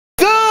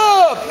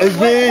It's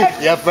me,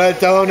 your friend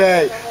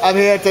Tony. I'm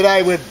here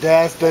tonight with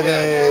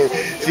Destiny.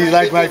 She's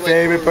like my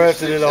favorite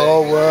person in the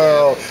whole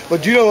world.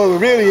 But you know what we're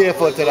really here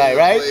for tonight,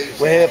 right?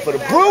 We're here for the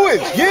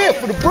Bruins. Yeah,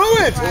 for the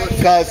Bruins.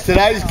 Because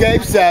tonight is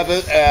Game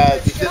 7,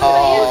 and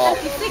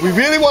we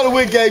really want to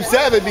win Game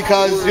 7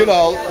 because, you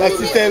know, that's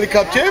the Stanley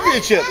Cup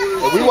Championship.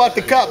 And we want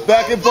the cup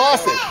back in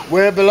Boston,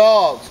 where it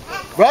belongs.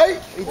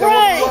 Right?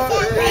 Right.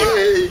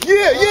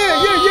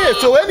 Yeah.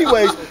 So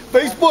anyways,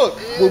 Facebook,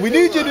 what we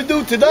need you to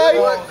do tonight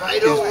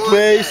is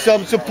play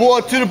some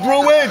support to the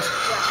Bruins.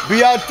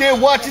 Be out there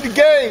watching the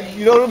game.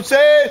 You know what I'm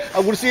saying? I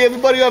want to see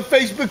everybody on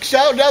Facebook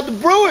shouting out the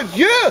Bruins.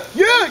 Yeah.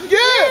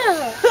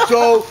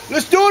 So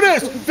let's do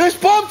this.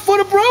 Fist pump for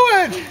the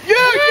Bruins.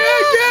 Yeah.